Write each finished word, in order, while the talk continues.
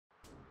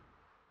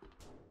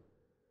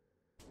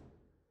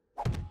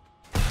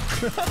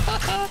All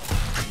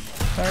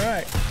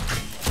right.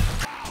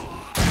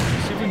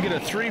 See if we can get a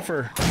 3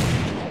 for...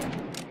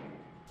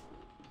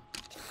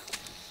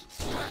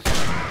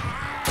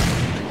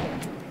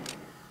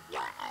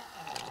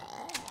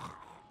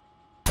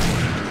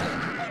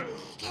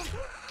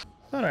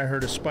 Thought I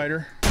heard a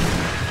spider.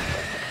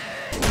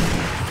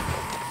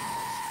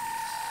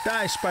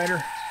 Die,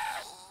 spider.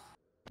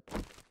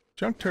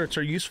 Junk turrets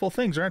are useful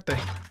things, aren't they?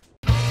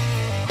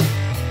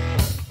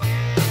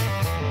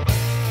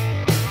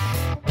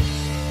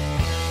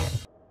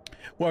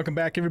 Welcome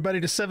back,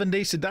 everybody, to 7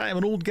 Days to Die. I'm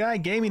an old guy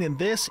gaming, and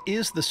this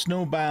is the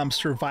Snow Biome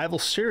Survival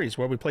Series,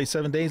 where we play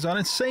 7 days on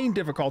insane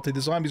difficulty. The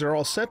zombies are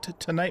all set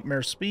to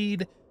nightmare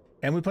speed,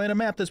 and we play on a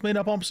map that's made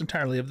up almost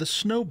entirely of the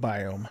snow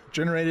biome,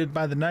 generated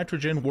by the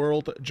Nitrogen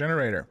World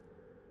Generator.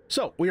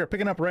 So, we are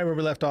picking up right where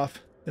we left off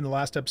in the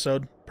last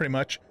episode, pretty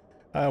much.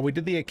 We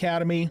did the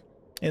Academy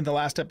in the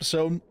last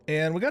episode,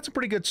 and we got some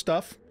pretty good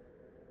stuff.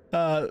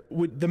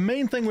 The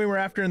main thing we were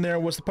after in there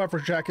was the puffer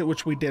jacket,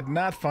 which we did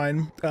not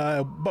find,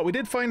 but we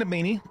did find a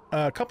beanie,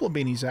 a couple of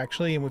beanies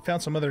actually, and we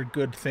found some other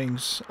good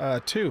things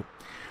too.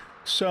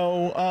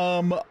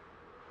 So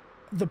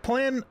the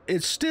plan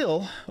is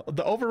still,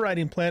 the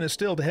overriding plan is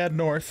still to head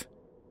north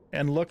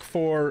and look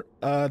for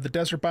the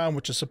desert biome,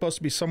 which is supposed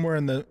to be somewhere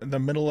in the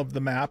middle of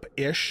the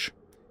map-ish.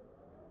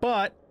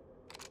 But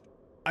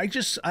I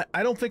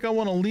don't think I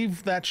want to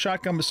leave that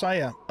shotgun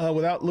Messiah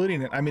without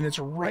looting it. I mean, it's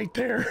right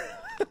there.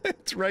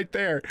 It's right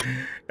there,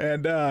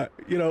 and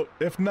you know,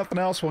 if nothing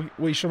else, we'll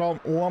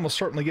almost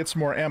certainly get some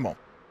more ammo.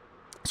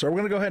 So we're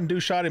gonna go ahead and do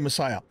Shotty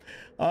Messiah.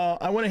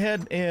 I went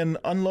ahead and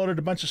unloaded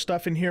a bunch of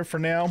stuff in here for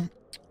now,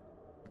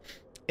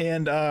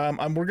 and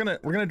we're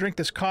gonna drink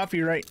this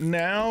coffee right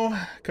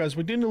now because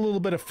we do need a little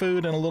bit of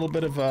food and a little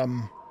bit of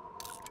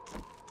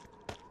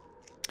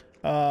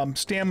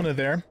stamina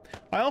there.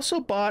 I also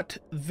bought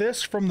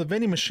this from the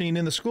vending machine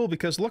in the school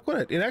because look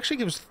what it actually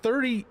gives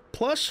 30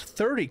 plus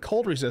 30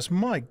 cold resist.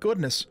 My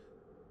goodness,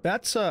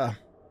 that's a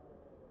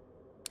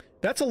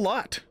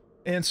lot.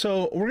 And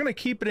so we're gonna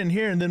keep it in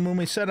here, and then when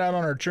we set out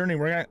on our journey,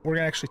 we're gonna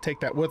actually take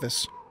that with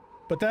us.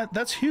 But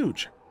that's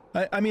huge.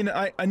 I mean,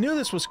 I knew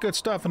this was good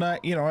stuff, and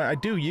I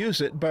do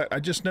use it, but I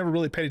just never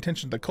really paid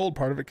attention to the cold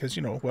part of it because,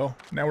 you know, well,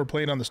 now we're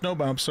playing on the snow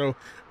biome, so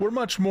we're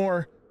much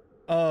more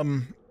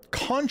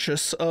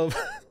conscious of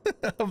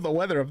of the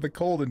weather, of the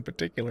cold in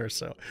particular.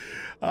 So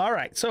all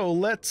right, so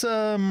let's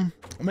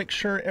make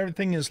sure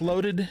everything is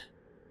loaded.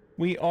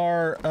 We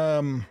are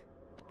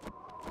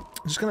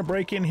just gonna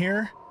break in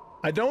here.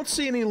 I don't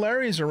see any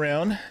Larrys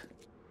around,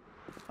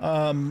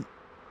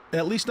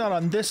 at least not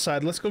on this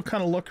side. Let's go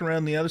kind of look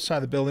around the other side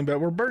of the building, but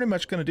we're pretty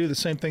much gonna do the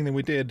same thing that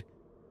we did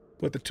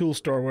with the tool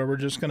store, where we're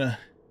just gonna,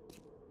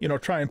 you know,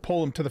 try and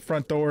pull them to the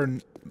front door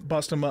and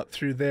bust them up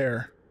through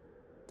there,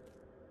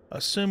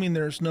 assuming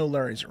there's no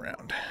Larrys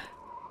around.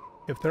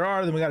 If there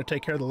are, then we got to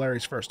take care of the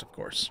Larrys first, of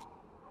course.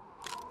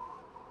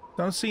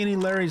 Don't see any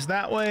Larrys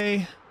that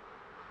way.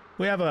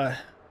 We have a...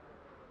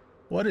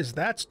 What is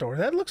that store?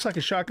 That looks like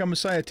a Shotgun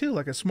Messiah too,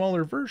 like a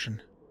smaller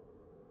version.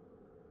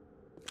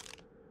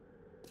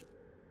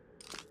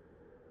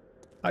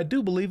 I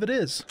do believe it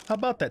is. How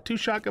about that? 2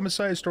 Shotgun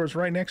Messiah stores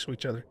right next to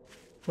each other.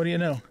 What do you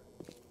know?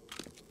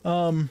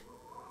 I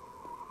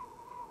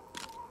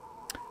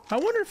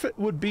wonder if it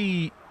would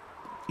be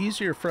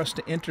easier for us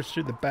to enter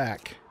through the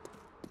back.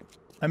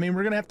 I mean,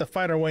 we're gonna have to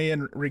fight our way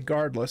in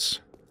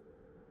regardless.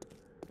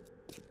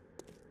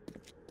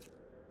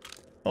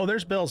 Oh,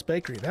 there's Bell's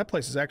Bakery. That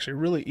place is actually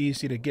really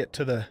easy to get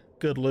to the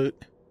good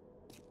loot.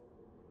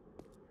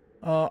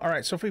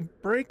 Alright, so if we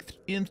break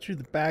in through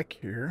the back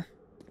here...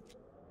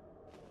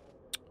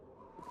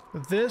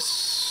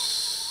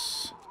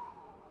 This...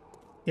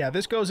 Yeah,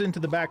 this goes into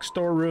the back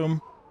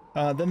storeroom.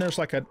 Then there's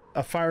like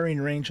a firing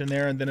range in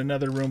there, and then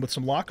another room with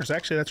some lockers.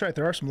 Actually, that's right,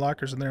 there are some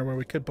lockers in there where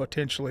we could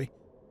potentially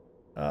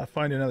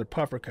find another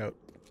puffer coat.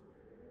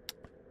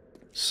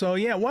 So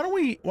yeah, why don't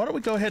we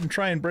go ahead and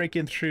try and break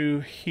in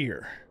through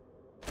here?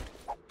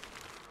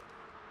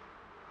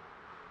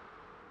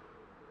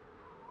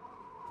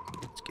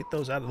 Let's get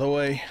those out of the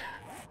way.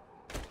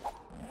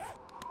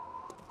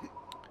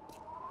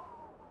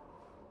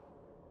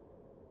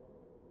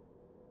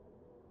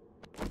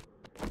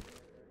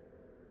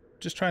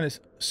 Just trying to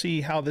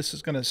see how this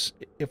is going to,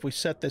 if we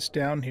set this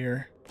down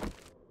here,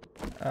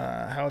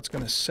 how it's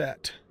going to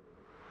set.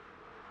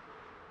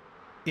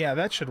 Yeah,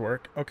 that should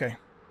work. Okay.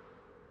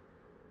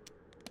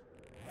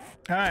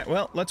 Alright,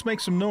 well, let's make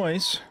some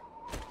noise.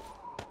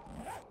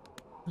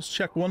 Let's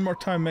check one more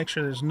time, make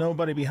sure there's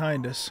nobody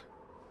behind us.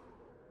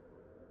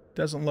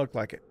 Doesn't look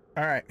like it.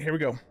 Alright, here we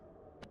go.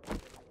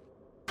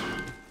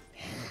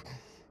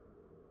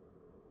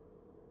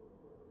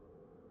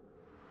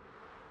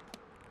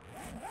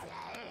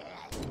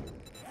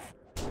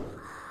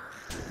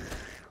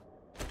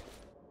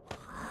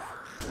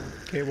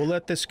 Okay, we'll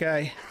let this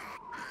guy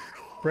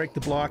break the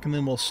block, and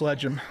then we'll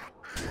sledge him.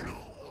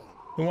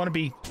 We want to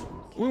be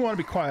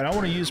quiet. I don't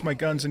want to use my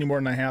guns any more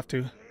than I have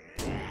to.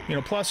 You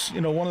know, plus,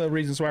 you know, one of the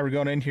reasons why we're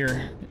going in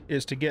here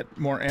is to get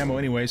more ammo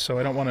anyway, so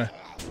I don't want to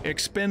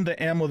expend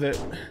the ammo that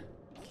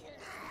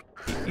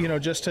you know,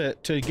 just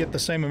to get the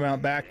same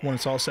amount back when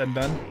it's all said and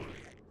done.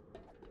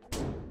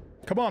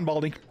 Come on,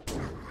 Baldy.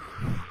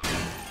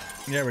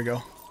 There we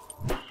go.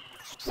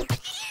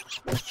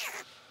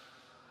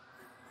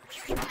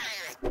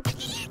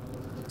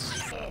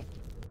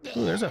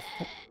 Ooh, there's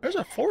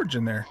a forge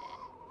in there.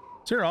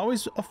 Is there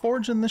always a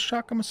forge in this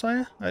Shotgun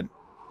Messiah? I'd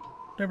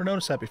never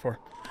noticed that before.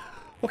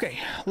 Okay,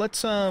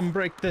 let's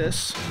break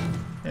this.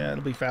 Yeah,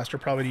 it'll be faster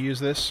probably to use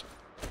this.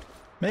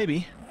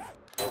 Maybe.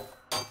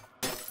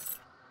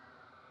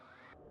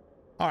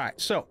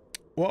 Alright, so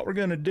what we're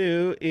gonna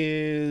do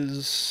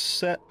is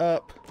set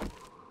up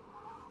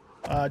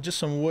just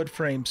some wood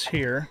frames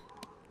here.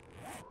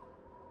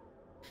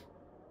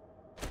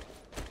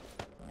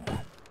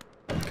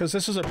 Because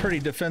this is a pretty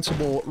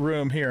defensible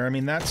room here. I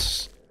mean,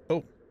 that's...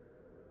 Oh,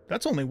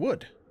 that's only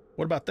wood.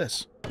 What about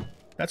this?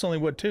 That's only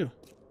wood too.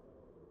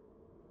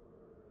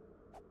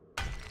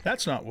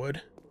 That's not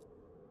wood.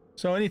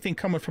 So anything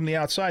coming from the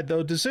outside,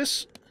 though, does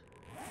this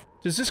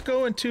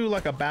go into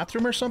like a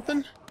bathroom or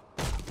something?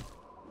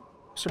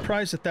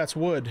 Surprised that that's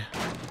wood.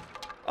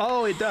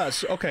 Oh, it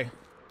does. Okay.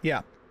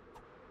 Yeah.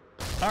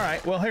 All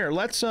right. Well, here,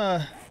 let's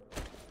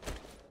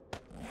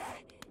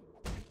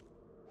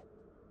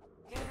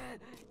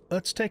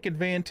take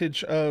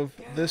advantage of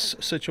this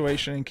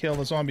situation and kill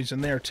the zombies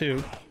in there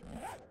too.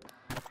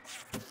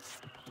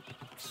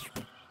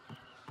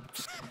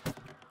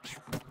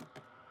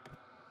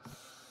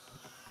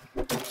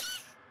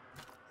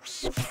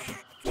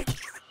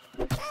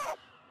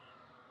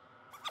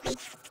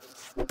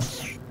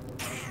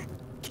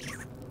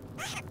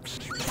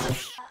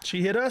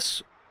 She hit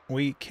us,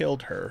 we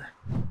killed her.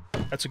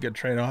 That's a good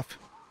trade-off.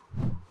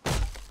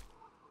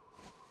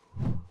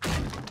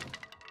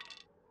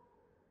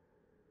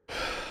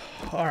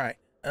 Alright,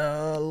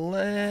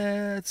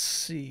 let's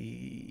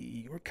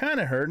see. We're kind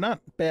of hurt, not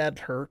bad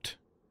hurt.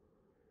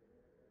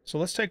 So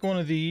let's take one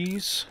of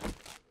these.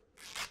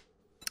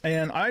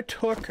 And I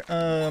took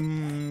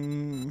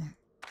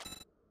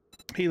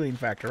healing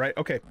factor, right?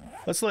 Okay,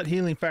 let's let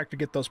healing factor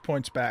get those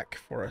points back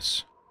for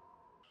us.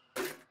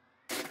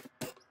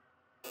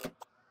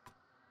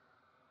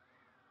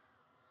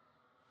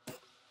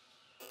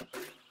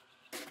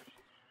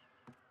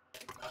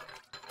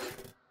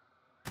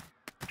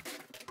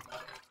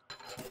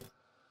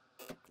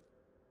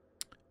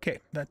 Okay,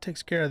 that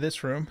takes care of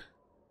this room.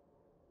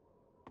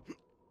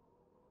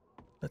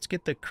 Let's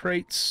get the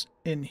crates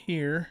in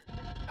here.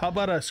 How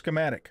about a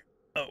schematic?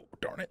 Oh,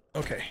 darn it.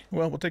 Okay,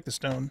 well, we'll take the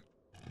stone.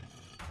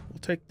 We'll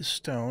take the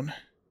stone.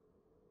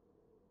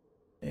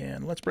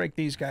 And let's break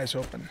these guys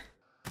open.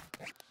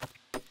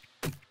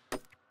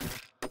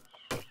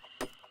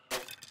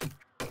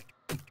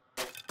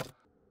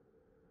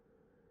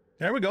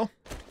 There we go.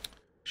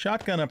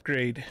 Shotgun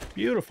upgrade.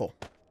 Beautiful.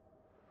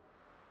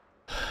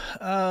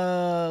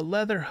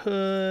 Leather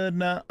hood.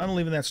 No, I'm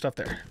leaving that stuff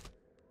there.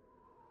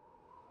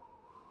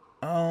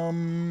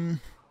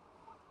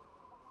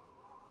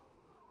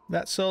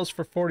 That sells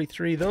for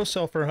 43. Those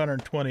sell for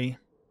 120.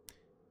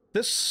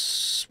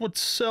 This would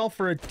sell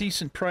for a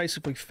decent price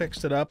if we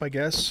fixed it up, I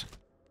guess.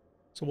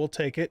 So we'll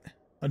take it.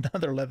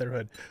 Another leather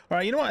hood. All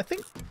right, you know what?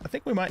 I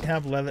think we might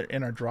have leather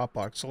in our drop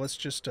box, so let's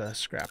just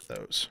scrap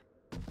those.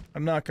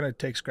 I'm not going to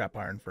take scrap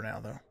iron for now,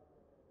 though.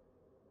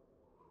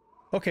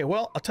 Okay,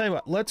 well, I'll tell you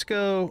what. Let's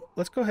go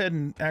ahead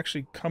and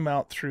actually come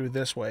out through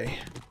this way.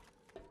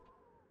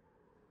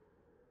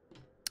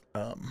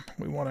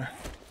 We want to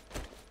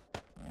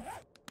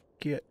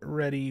get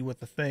ready with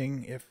the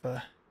thing if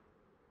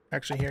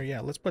actually here,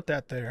 yeah, let's put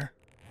that there.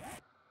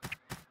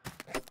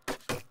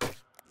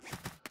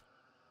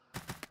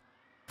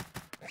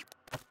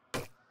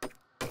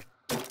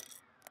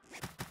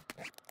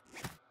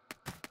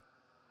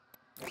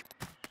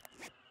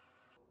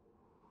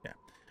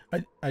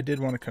 I did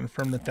want to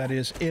confirm that that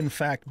is, in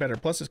fact, better.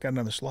 Plus, it's got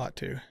another slot,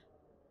 too.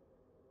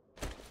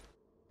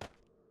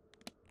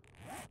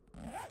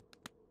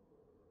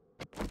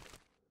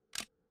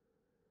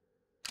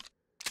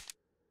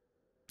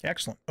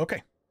 Excellent.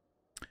 Okay.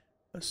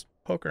 Let's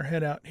poke our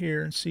head out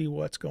here and see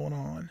what's going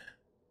on.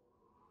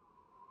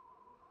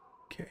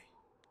 Okay.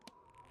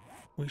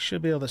 We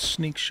should be able to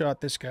sneak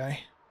shot this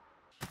guy.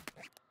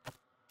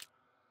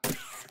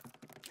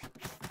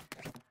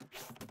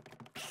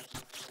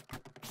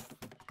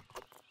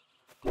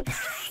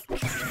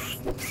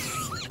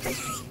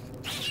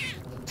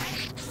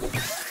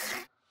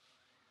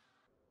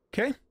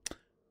 Okay.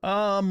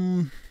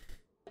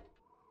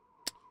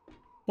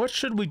 What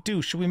should we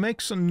do? Should we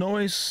make some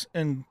noise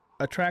and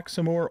attract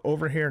some more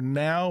over here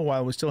now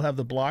while we still have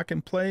the block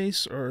in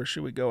place, or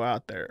should we go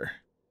out there?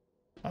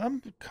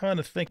 I'm kind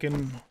of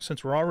thinking,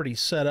 since we're already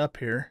set up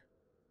here,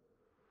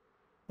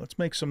 let's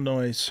make some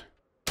noise.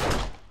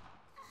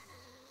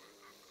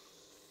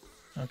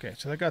 Okay,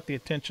 so that got the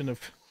attention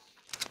of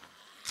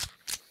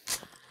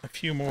a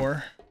few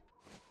more.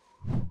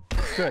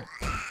 Good.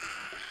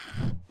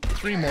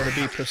 3 more to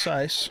be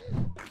precise.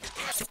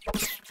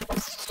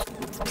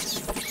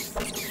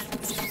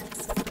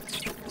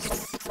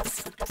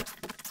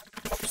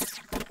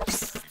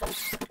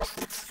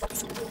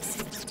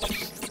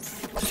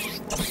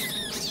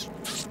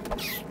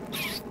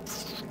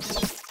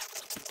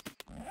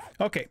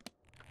 Okay,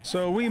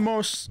 so we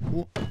most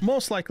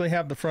likely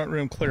have the front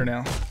room clear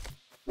now.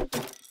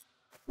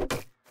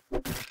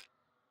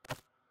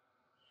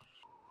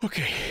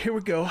 Okay, here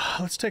we go.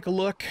 Let's take a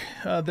look.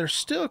 There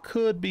still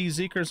could be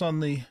Zeekers on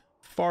the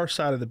far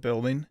side of the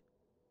building.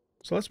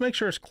 So let's make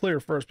sure it's clear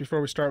first before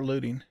we start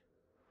looting.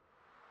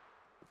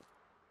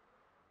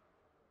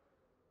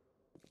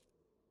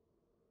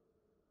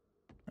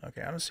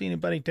 Okay, I don't see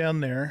anybody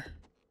down there.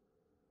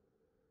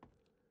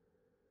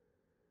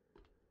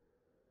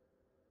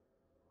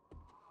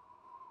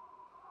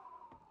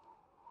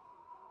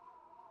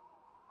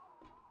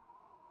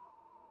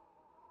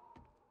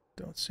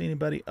 Don't see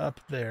anybody up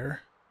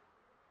there.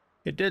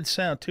 It did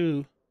sound,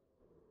 too,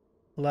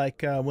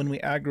 like when we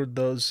aggroed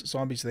those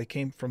zombies, they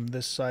came from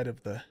this side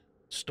of the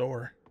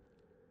store.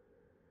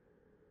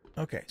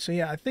 Okay, so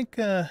yeah, I think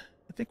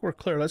we're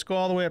clear. Let's go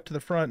all the way up to the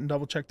front and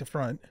double check the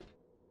front.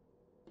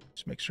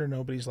 Just make sure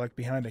nobody's like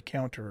behind a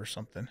counter or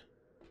something.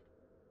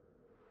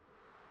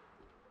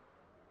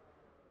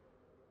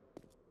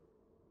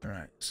 All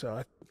right, so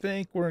I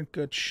think we're in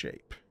good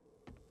shape.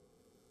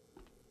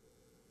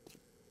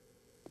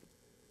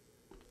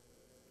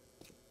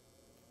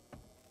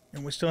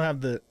 And we still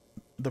have the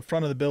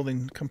front of the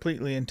building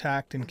completely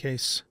intact in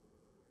case,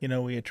 you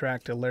know, we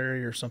attract a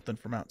Larry or something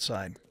from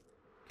outside.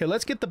 Okay,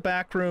 let's get the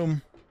back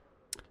room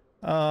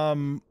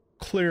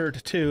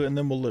cleared too, and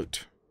then we'll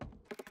loot.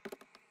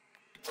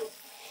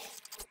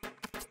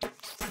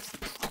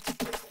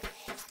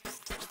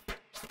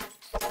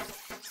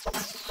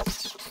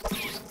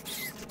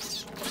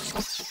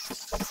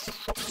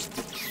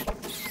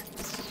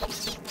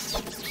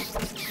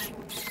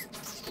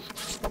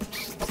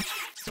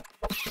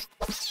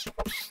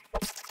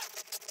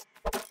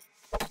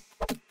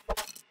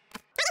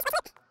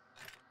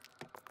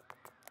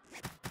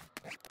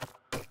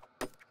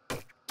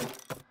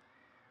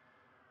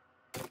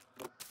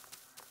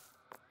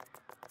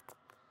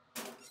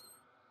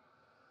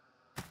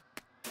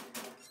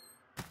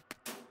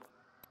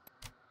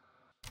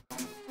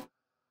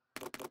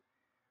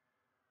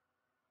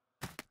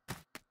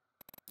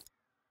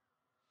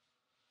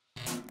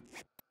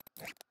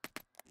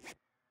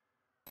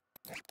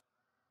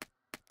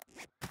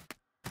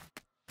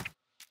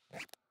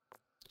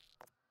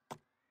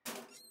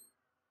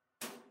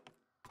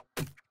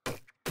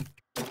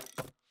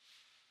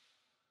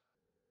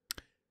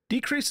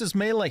 Decreases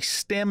melee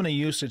stamina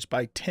usage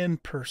by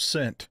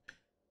 10%.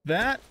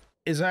 That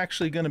is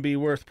actually going to be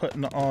worth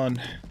putting on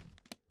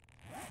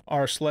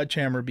our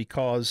sledgehammer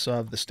because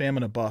of the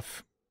stamina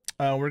buff.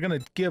 We're going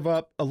to give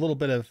up a little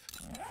bit of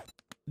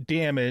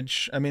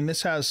damage. I mean,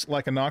 this has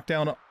like a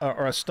knockdown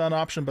or a stun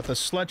option, but the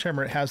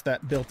sledgehammer has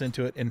that built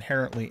into it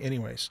inherently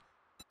anyways.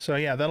 So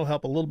yeah, that'll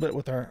help a little bit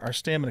with our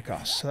stamina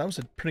costs. So that was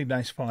a pretty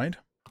nice find.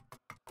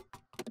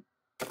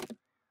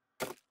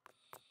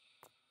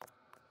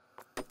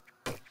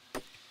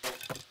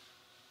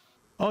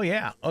 Oh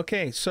yeah,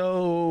 okay,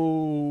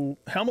 so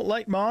helmet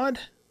light mod,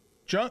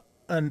 junk,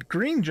 and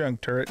green junk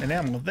turret, and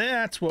ammo.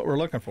 That's what we're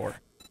looking for.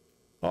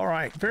 All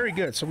right, very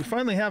good. So we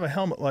finally have a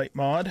helmet light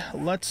mod.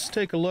 Let's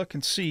take a look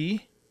and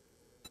see.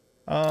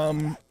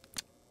 Well,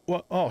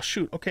 oh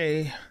shoot,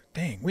 okay,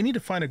 dang, we need to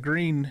find a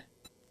green.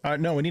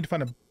 No, we need to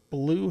find a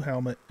blue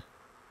helmet,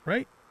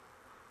 right?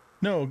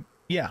 No,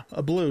 yeah,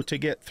 a blue to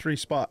get 3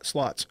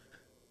 slots.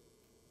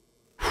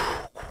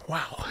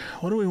 Wow,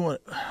 what do we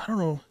want? I don't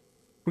know.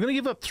 We're going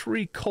to give up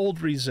 3 cold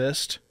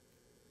resist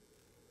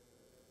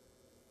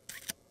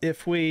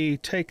if we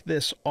take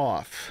this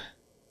off.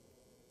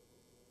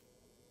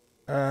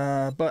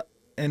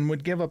 And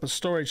would give up a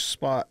storage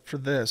spot for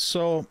this.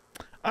 So,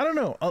 I don't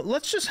know.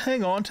 Let's just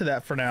hang on to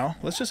that for now.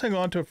 Let's just hang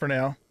on to it for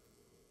now.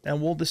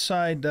 And we'll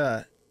decide,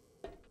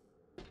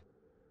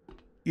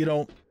 you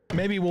know,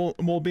 maybe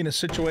we'll be in a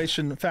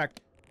situation. In fact,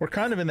 we're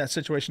kind of in that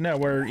situation now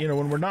where, you know,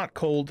 when we're not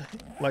cold,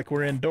 like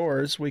we're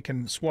indoors, we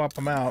can swap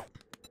them out.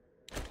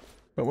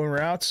 But when we're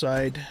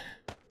outside,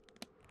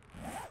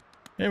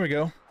 there we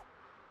go.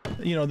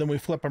 You know, then we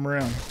flip them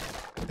around.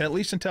 At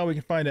least until we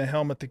can find a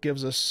helmet that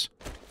gives us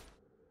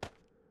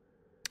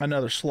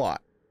another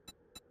slot.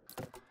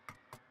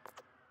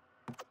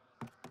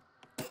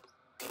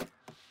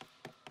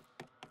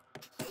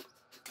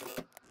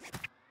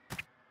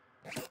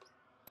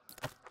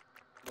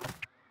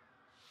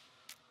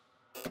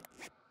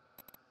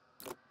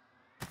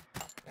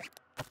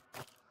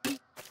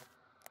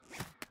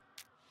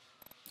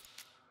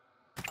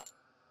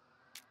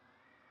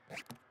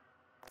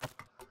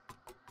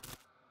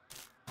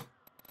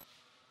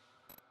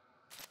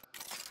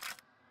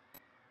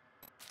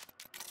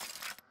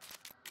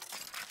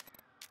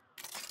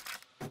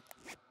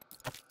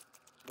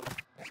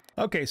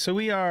 Okay, so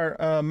we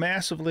are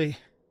massively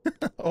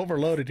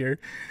overloaded here,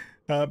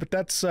 but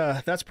that's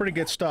pretty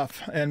good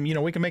stuff. And you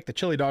know, we can make the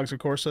chili dogs, of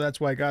course, so that's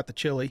why I got the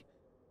chili.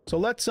 So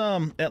let's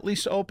at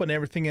least open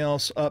everything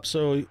else up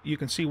so you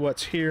can see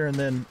what's here, and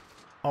then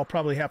I'll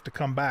probably have to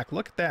come back.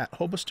 Look at that,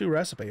 hobo stew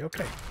recipe.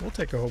 Okay, we'll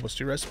take a hobo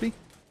stew recipe.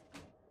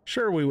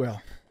 Sure we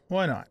will.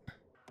 Why not?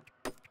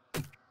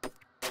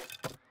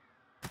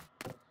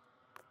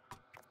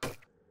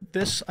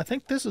 this, I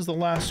think this is the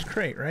last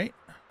crate, right?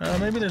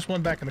 Maybe there's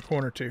one back in the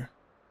corner too.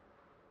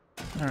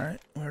 Alright,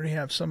 we already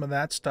have some of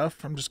that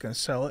stuff. I'm just going to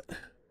sell it.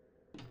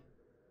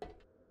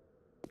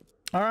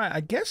 Alright, I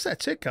guess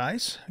that's it,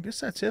 guys. I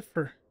guess that's it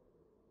for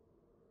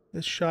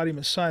this shoddy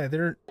Messiah.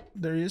 There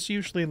is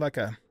usually like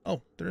a...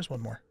 Oh, there is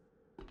one more.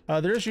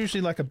 There is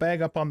usually like a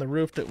bag up on the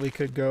roof that we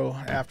could go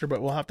after,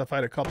 but we'll have to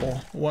fight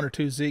one or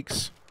two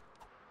Zeeks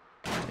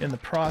in the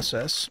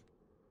process.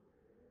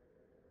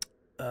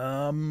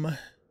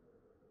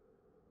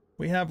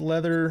 We have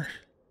leather.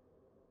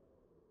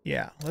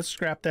 Yeah, let's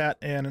scrap that,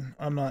 and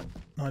I'm not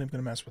even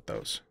gonna mess with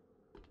those.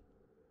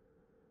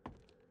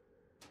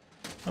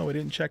 Oh, we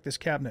didn't check this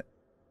cabinet.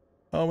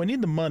 Oh, we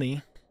need the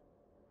money.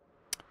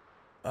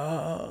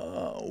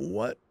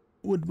 What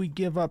would we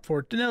give up for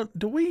it? Now,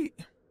 do we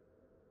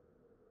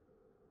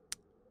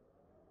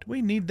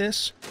need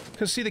this?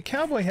 Because see, the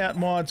cowboy hat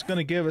mod's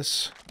gonna give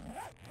us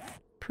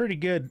pretty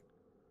good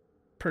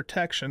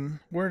protection.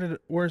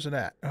 Where's it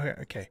at?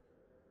 Okay.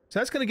 So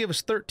that's going to give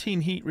us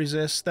 13 heat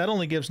resist. That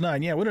only gives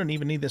 9. Yeah, we don't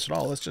even need this at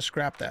all. Let's just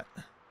scrap that.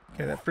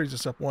 Okay, that frees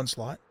us up 1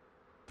 slot.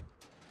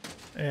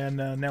 And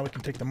now we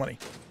can take the money.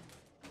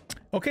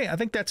 Okay, I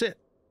think that's it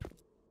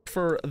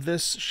for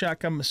this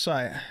Shotgun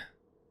Messiah.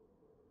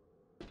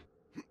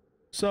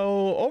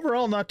 So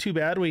overall, not too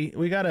bad.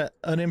 We got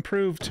an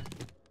improved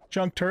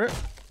junk turret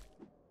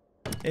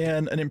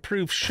and an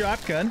improved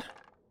shotgun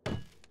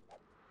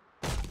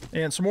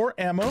and some more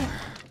ammo.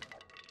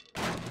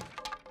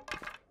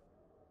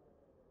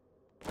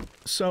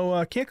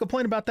 So, can't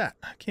complain about that.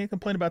 Can't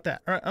complain about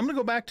that. All right, I'm going to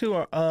go back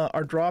to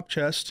our drop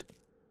chest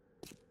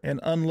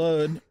and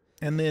unload,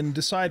 and then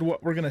decide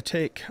what we're going to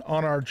take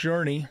on our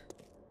journey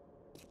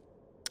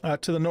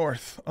to the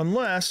north.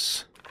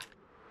 Unless...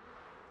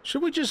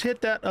 Should we just hit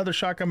that other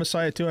Shotgun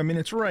Messiah too? I mean,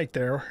 it's right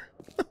there.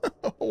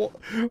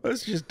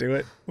 Let's just do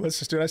it. Let's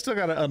just do it. I still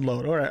got to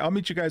unload. All right, I'll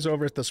meet you guys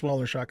over at the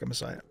smaller Shotgun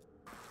Messiah.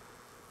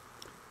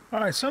 All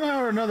right,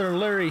 somehow or another,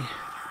 Larry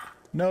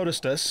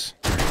noticed us.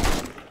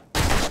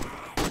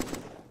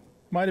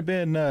 Might have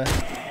been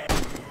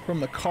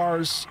from the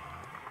car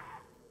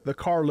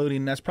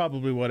looting. That's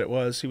probably what it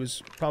was. He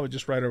was probably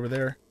just right over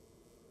there.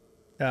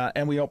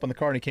 And we opened the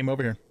car and he came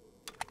over here.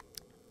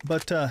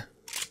 But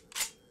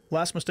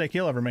last mistake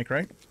he'll ever make,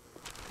 right?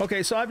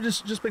 Okay, so I've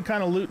just been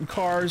kind of looting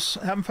cars.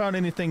 Haven't found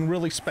anything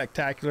really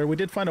spectacular. We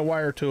did find a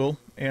wire tool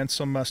and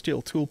some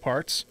steel tool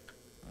parts.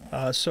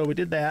 So we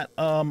did that.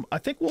 I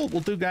think what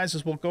we'll do, guys,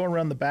 is we'll go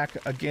around the back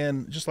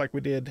again, just like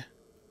we did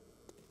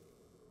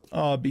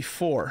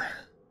before.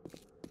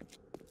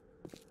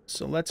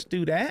 So let's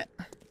do that.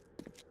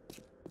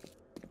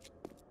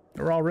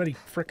 We're already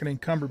frickin'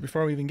 encumbered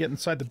before we even get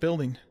inside the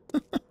building.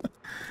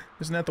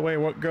 Isn't that the way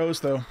it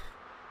goes, though?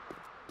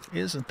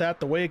 Isn't that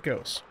the way it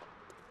goes?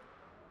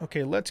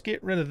 Okay, let's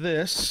get rid of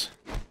this,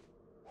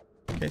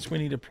 in case we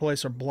need to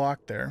place our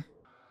block there.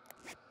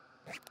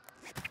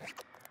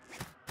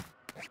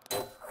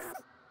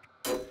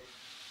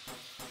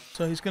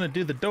 So he's going to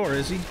do the door,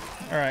 is he?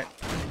 Alright.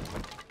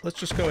 Let's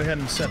just go ahead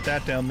and set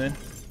that down then.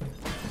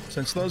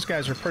 Since those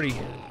guys are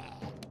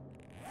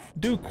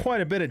do quite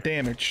a bit of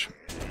damage.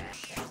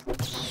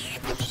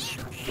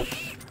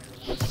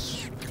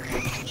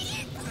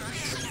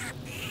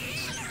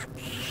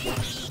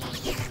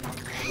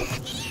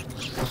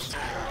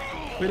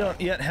 We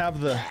don't yet have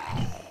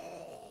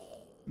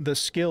the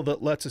skill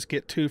that lets us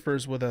get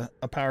twofers with a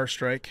power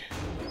strike.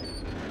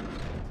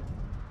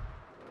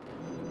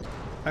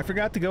 I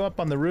forgot to go up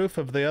on the roof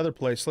of the other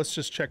place. Let's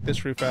just check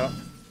this roof out.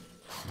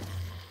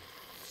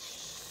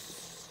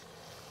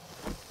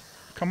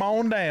 Come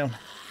on down.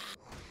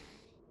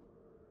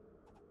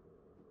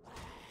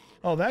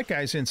 Oh, that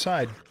guy's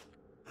inside.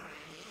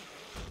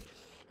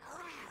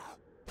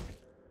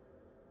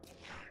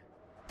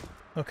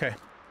 Okay.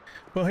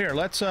 Well, here,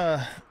 let's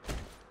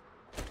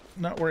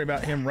not worry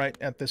about him right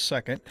at this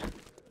second.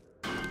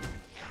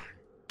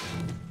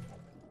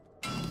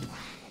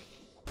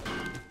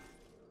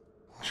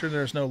 Sure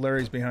there's no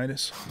Larrys behind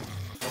us.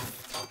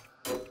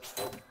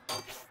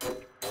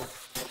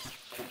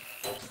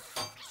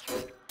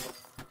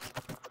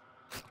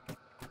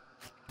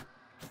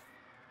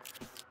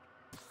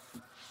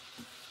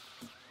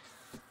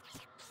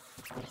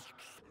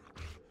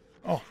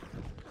 Oh,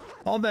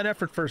 all that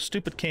effort for a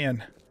stupid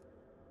can.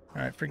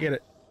 Alright, forget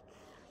it.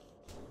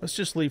 Let's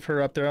just leave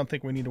her up there. I don't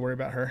think we need to worry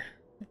about her.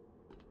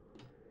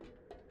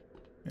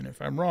 And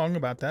if I'm wrong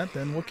about that,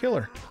 then we'll kill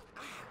her.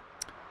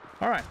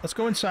 Alright, let's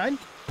go inside.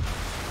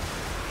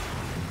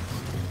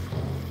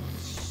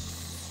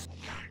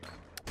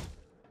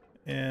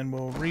 And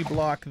we'll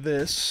reblock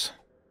this.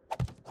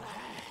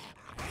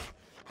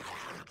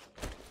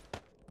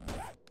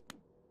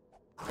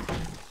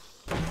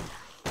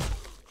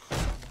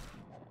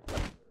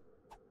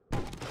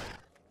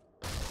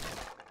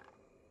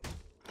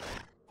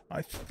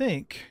 I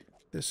think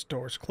this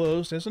door's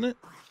closed, isn't it?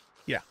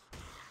 Yeah.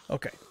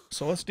 Okay,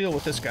 so let's deal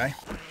with this guy.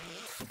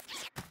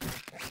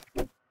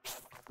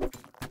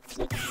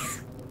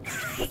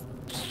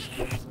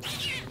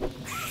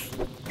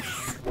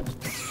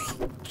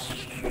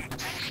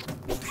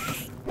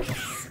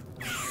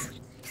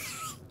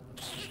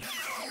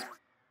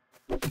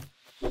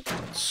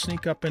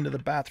 sneak up into the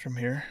bathroom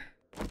here.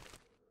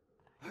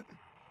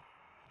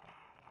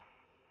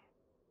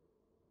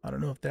 I don't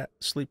know if that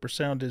sleeper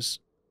sound is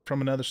from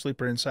another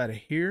sleeper inside of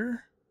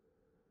here.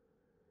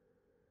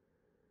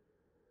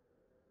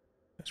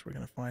 Guess we're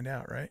gonna find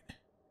out, right?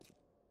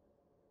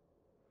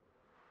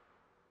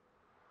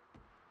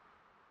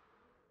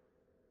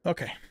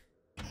 Okay.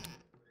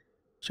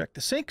 Check the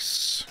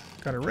sinks.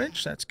 Got a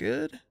wrench, that's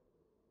good.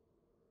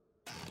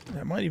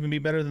 That might even be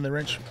better than the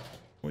wrench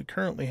we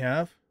currently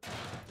have.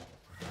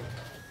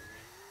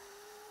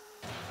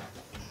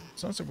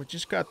 Sounds like we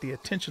just got the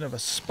attention of a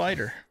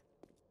spider.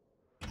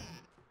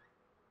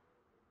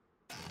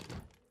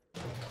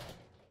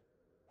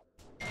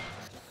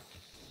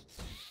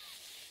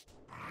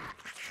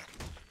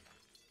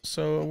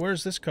 So,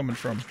 where's this coming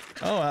from?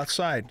 Oh,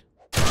 outside.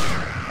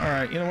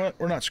 Alright, you know what?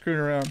 We're not screwing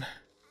around.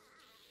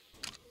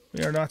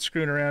 We are not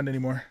screwing around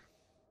anymore.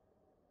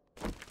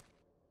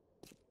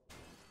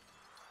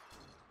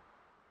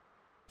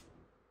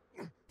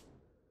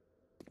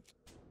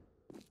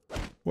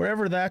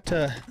 Wherever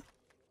that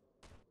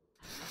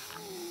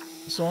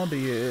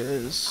zombie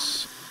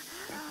is...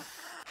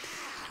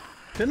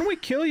 Didn't we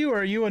kill you, or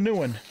are you a new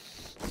one?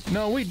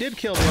 No, we did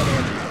kill the other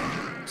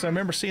one. So I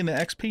remember seeing the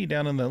XP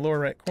down in the lower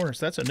right corner,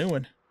 so that's a new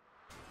one.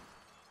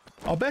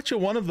 I'll bet you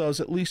one of those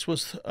at least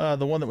was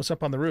the one that was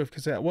up on the roof,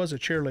 because that was a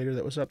cheerleader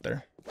that was up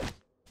there.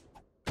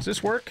 Does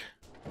this work?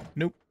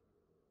 Nope.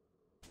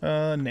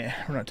 Nah,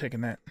 we're not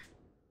taking that.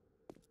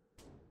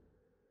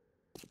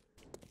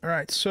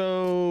 Alright,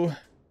 so...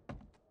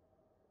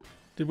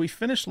 Did we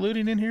finish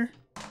looting in here?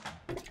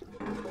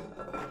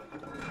 I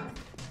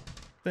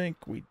think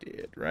we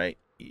did, right?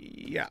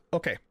 Yeah,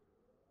 okay.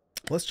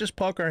 Let's just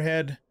poke our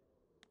head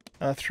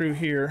through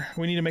here.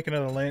 We need to make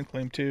another land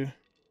claim, too.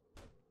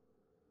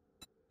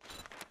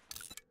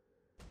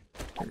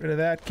 Get rid of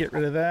that, get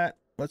rid of that.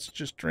 Let's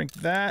just drink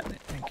that,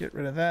 and get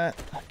rid of that,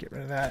 get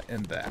rid of that,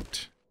 and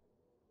that.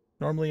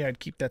 Normally I'd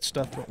keep that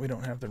stuff, but we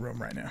don't have the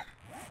room right now.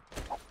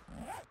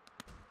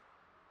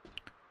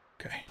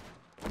 Okay.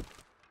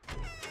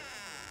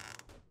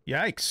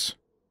 Yikes.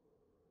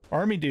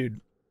 Army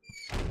dude.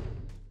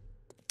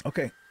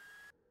 Okay.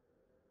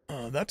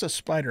 That's a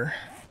spider.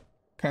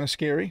 Kind of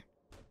scary.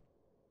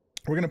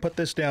 We're going to put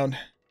this down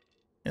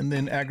and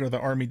then aggro the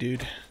army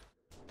dude.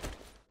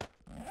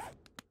 I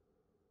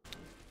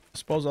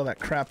suppose all that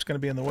crap's going to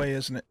be in the way,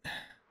 isn't it?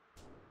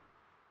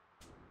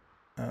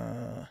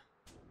 Oh,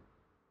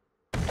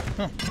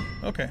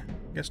 okay.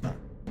 Guess not.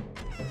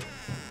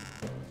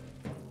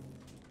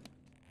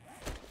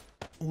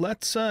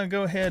 Let's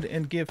go ahead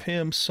and give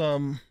him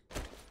some...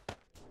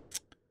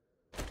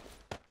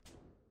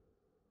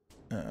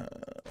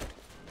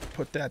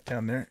 put that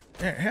down there.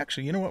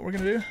 Actually, you know what we're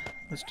going to do?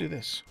 Let's do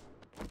this.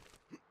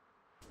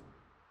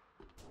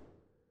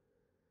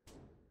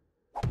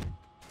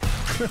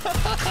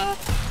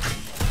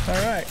 All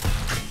right.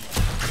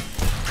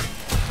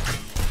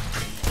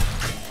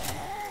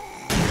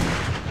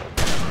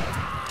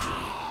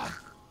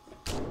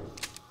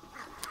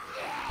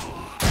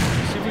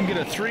 See if we can get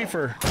a 3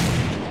 for...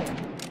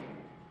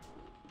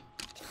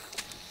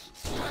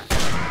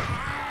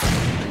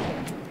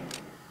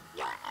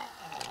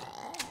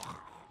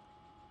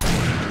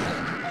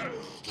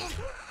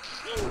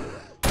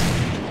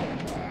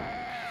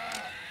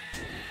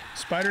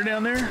 Spider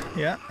down there?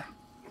 Yeah.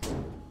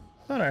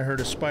 Thought I heard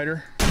a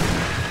spider.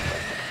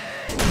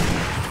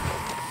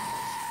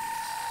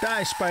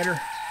 Die, spider.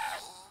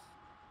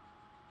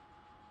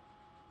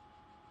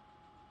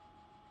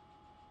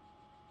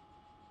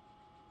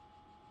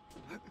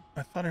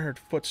 I thought I heard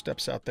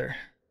footsteps out there.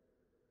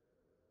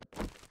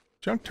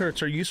 Junk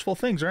turrets are useful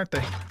things, aren't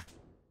they?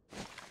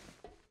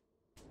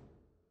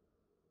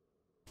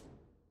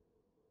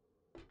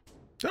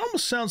 It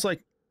almost sounds like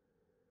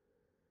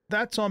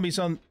that zombie's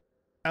on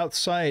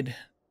outside.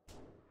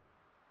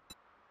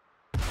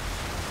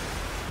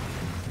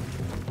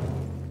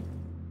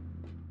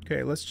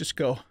 Okay, let's just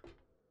go.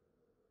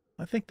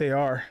 I think they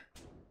are.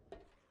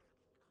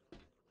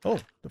 Oh,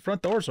 the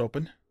front door's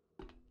open.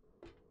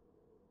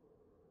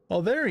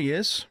 Oh, there he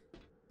is.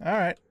 All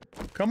right.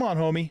 Come on,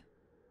 homie.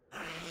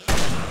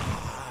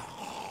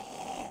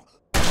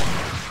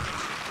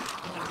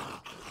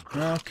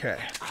 Okay.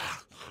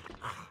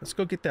 Let's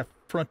go get that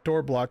front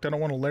door blocked. I don't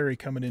want a Larry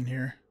coming in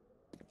here.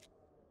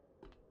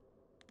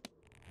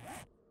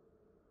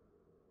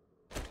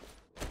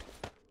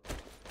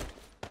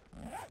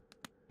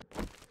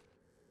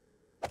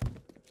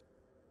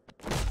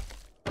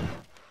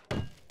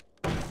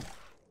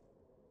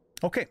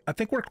 Okay, I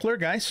think we're clear,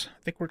 guys.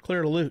 I think we're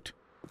clear to loot.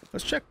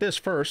 Let's check this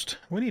first.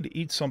 We need to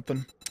eat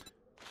something.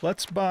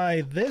 Let's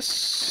buy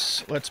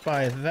this. Let's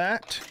buy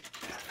that.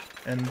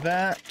 And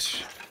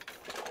that.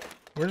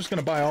 We're just going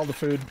to buy all the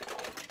food.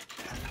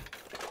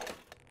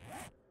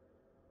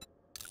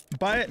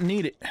 Buy it and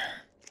eat it.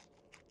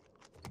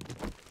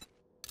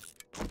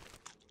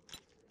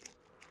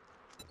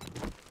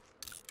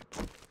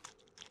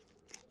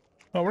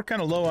 Oh, we're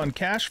kind of low on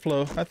cash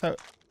flow. I thought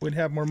we'd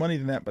have more money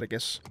than that, but I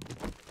guess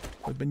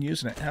we've been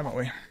using it, haven't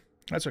we?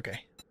 That's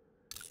okay.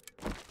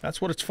 That's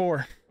what it's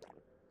for.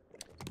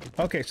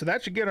 Okay, so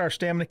that should get our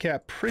stamina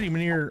cap pretty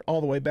near all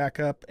the way back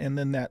up, and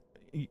then that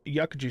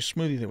yucca juice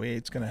smoothie that we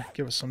ate is going to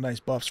give us some nice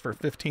buffs for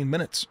 15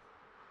 minutes.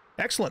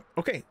 Excellent.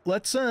 Okay,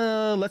 let's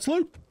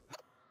loot.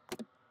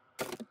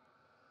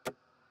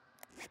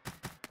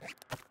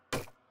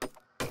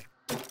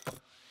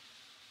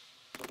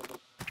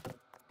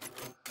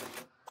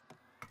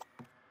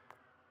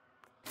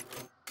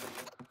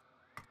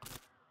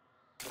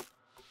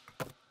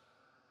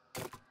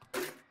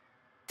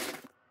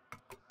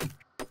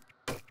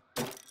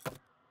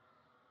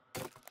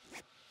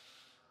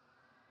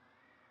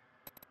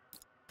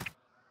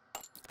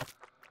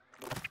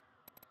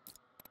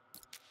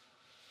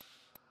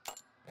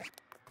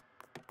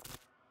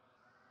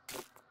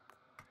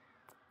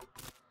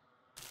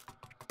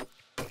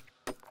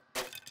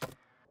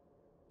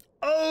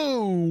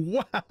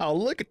 Oh, wow,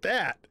 look at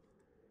that.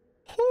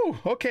 Whew,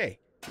 okay.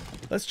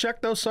 Let's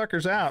check those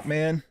suckers out,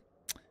 man.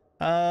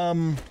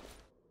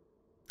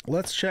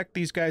 Let's check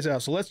these guys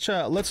out. So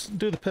let's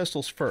do the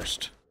pistols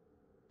first.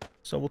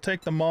 So we'll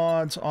take the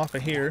mods off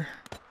of here.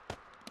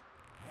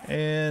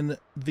 And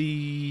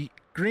the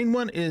green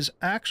one is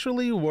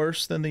actually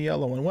worse than the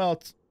yellow one. Well,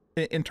 it's,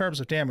 in terms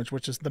of damage,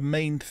 which is the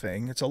main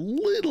thing. It's a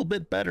little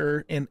bit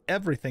better in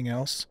everything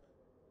else,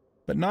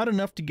 but not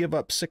enough to give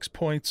up 6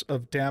 points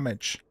of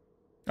damage.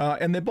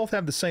 And they both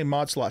have the same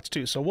mod slots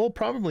too, so we'll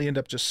probably end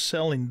up just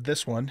selling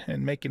this one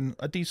and making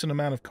a decent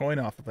amount of coin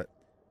off of it.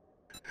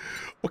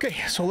 Okay,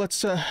 so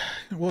let's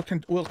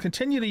we'll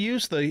continue to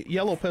use the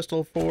yellow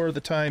pistol for the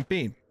time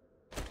being.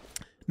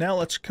 Now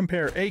let's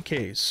compare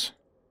AKs.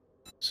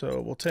 So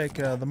we'll take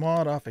the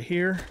mod off of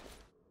here.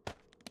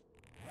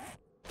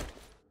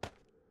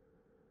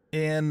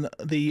 And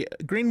the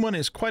green one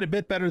is quite a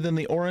bit better than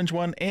the orange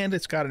one, and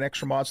it's got an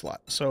extra mod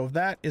slot. So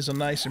that is a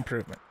nice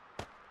improvement.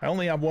 I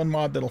only have one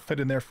mod that'll fit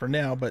in there for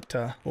now, but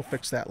we'll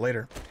fix that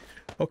later.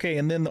 Okay,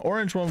 and then the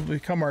orange one will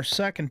become our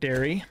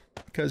secondary,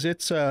 because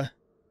it's, oh,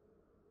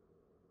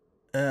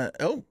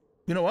 you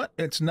know what?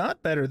 It's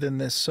not better than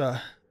this,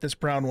 this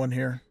brown one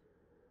here.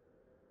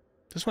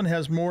 This one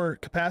has more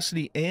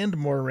capacity and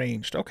more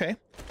ranged. Okay.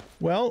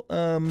 Well,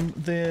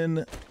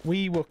 then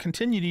we will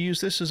continue to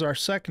use this as our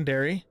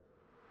secondary.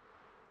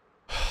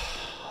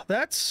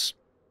 That's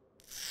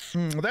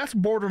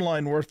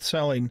borderline worth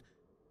selling.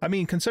 I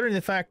mean, considering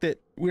the fact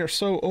that we are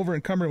so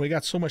over-encumbered, we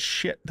got so much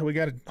shit that we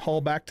got to haul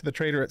back to the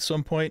trader at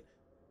some point.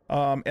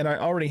 And I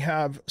already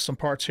have some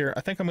parts here.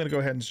 I think I'm going to go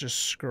ahead and just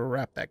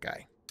scrap that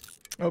guy.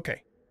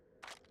 Okay.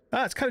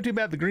 It's kind of too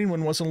bad the green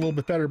one wasn't a little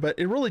bit better, but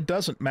it really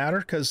doesn't matter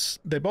because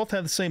they both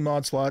have the same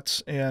mod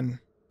slots. And,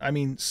 I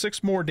mean,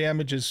 6 more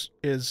damage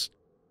is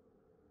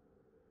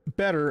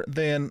better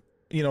than,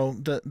 you know,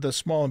 the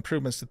small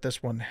improvements that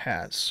this one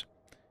has.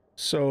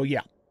 So,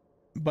 yeah.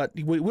 But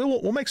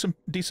we'll make some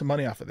decent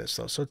money off of this,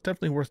 though, so it's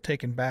definitely worth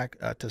taking back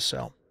to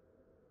sell.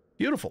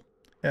 Beautiful.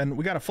 And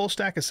we got a full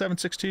stack of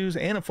 7.62s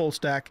and a full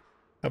stack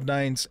of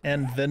 9s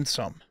and then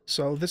some.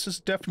 So this has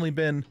definitely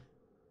been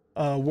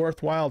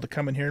worthwhile to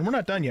come in here. And we're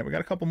not done yet. We got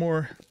a couple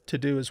more to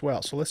do as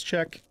well. So let's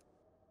check.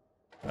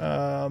 We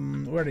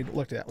already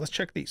looked at that. Let's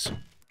check these.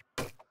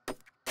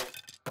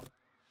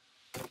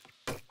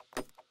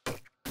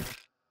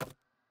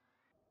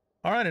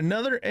 All right,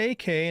 another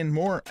AK and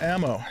more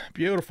ammo.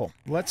 Beautiful.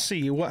 Let's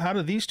see, how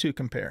do these two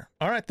compare?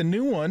 All right, the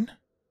new one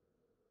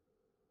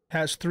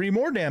has 3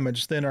 more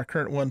damage than our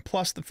current one,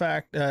 plus the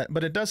fact,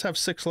 but it does have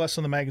 6 less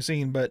in the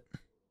magazine, but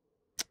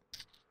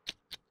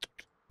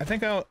I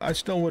think I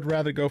still would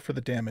rather go for the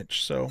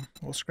damage, so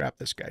we'll scrap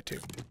this guy too.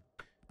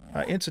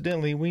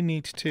 Incidentally, we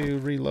need to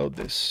reload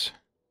this.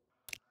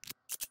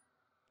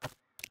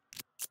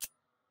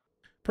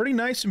 Pretty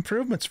nice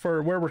improvements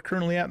for where we're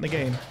currently at in the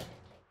game.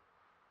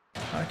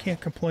 I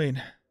can't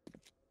complain.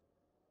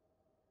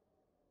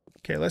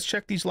 Okay, let's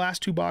check these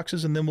last 2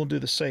 boxes and then we'll do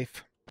the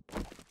safe.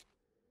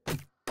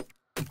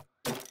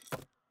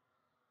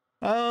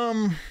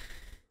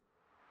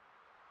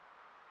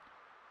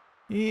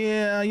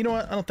 Yeah, you know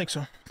what? I don't think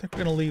so. I think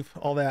we're going to leave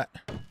all that.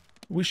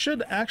 We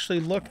should actually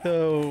look,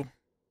 though.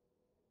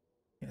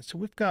 Yeah, so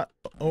we've got,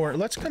 or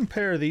let's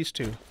compare these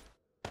two.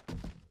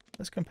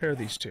 Let's compare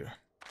these two.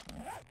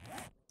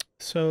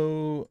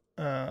 So,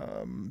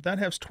 that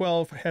has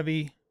 12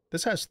 heavy.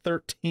 This has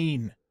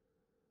 13.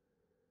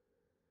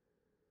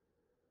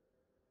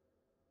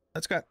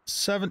 That's got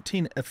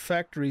 17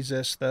 effect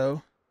resist,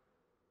 though.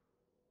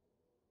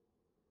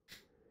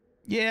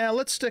 Yeah,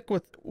 let's stick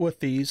with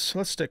these.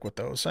 Let's stick with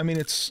those. I mean,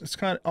 it's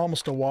kind of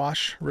almost a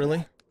wash,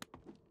 really.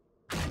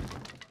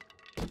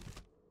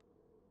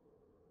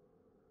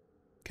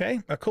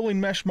 Okay, a cooling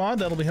mesh mod.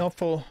 That'll be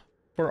helpful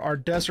for our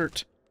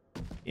desert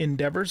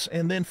endeavors.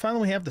 And then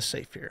finally we have the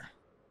safe here.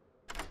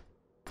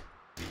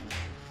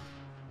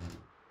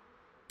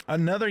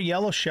 Another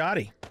yellow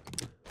shoddy.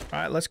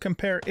 All right, let's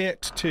compare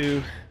it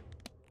to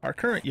our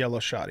current yellow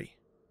shoddy.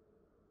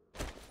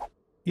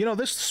 You know,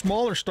 this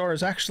smaller store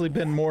has actually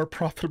been more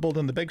profitable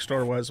than the big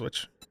store was,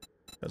 which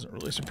doesn't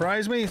really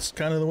surprise me. It's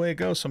kind of the way it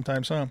goes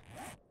sometimes, huh?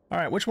 All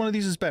right, which one of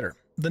these is better?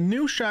 The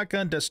new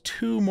shotgun does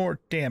 2 more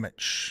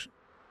damage.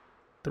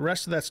 The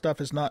rest of that stuff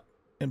is not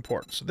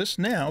important. So this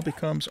now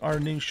becomes our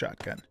new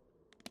shotgun.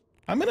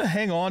 I'm going to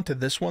hang on to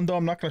this one, though.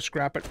 I'm not going to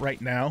scrap it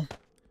right now.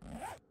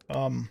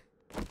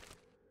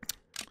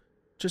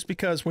 Just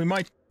because we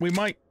might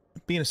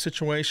be in a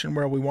situation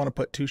where we want to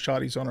put 2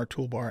 shotties on our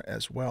toolbar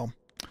as well.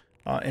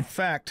 In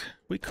fact,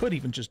 we could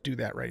even just do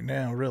that right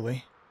now,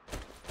 really.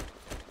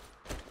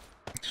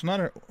 It's not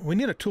a... We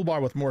need a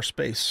toolbar with more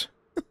space.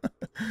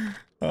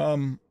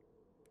 I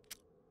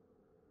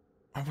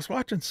was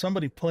watching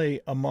somebody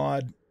play a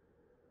mod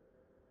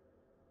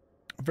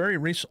very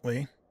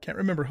recently. Can't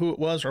remember who it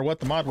was or what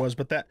the mod was,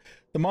 but the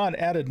mod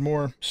added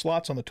more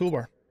slots on the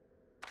toolbar.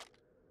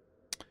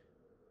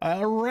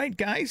 All right,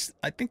 guys.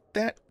 I think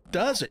that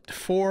does it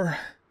for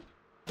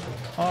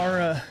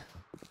our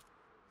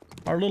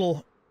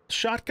little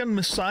Shotgun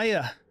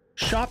Messiah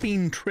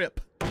shopping trip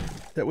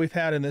that we've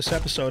had in this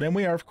episode. And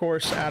we are, of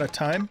course, out of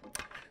time.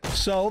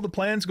 So the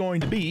plan's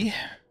going to be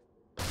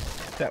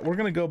that we're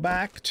going to go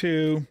back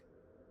to...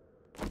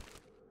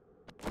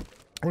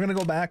 We're going to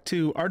go back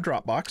to our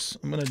drop box.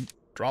 I'm going to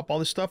drop all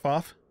this stuff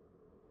off.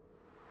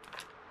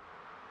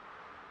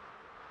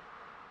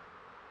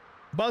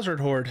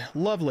 Buzzard Horde.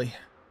 Lovely.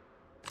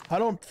 I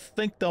don't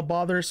think they'll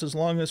bother us as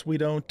long as we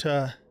don't,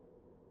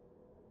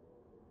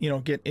 you know,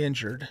 get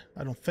injured.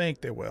 I don't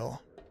think they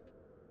will.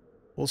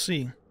 We'll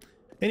see.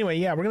 Anyway,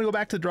 yeah, we're going to go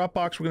back to the drop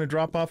box. We're going to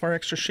drop off our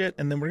extra shit,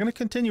 and then we're going to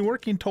continue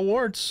working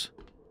towards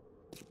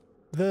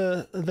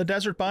the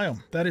desert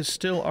biome. That is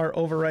still our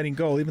overriding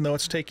goal, even though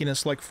it's taking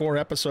us like 4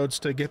 episodes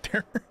to get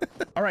there.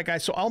 All right,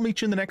 guys, so I'll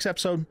meet you in the next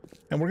episode,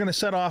 and we're going to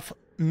set off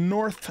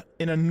north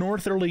in a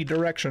northerly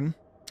direction.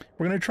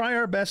 We're going to try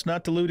our best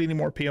not to loot any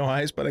more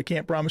POIs, but I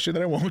can't promise you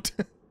that I won't.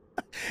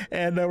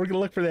 And we're going to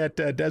look for that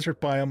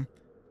desert biome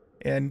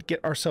and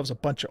get ourselves a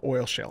bunch of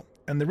oil shell.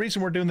 And the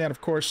reason we're doing that,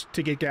 of course,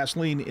 to get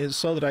gasoline is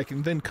so that I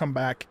can then come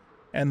back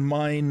and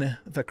mine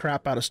the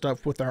crap out of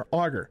stuff with our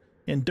auger.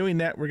 In doing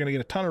that, we're going to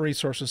get a ton of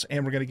resources,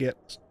 and we're going to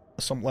get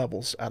some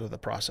levels out of the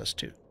process,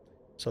 too.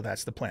 So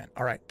that's the plan.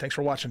 All right, thanks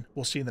for watching.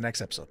 We'll see you in the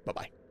next episode.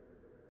 Bye-bye.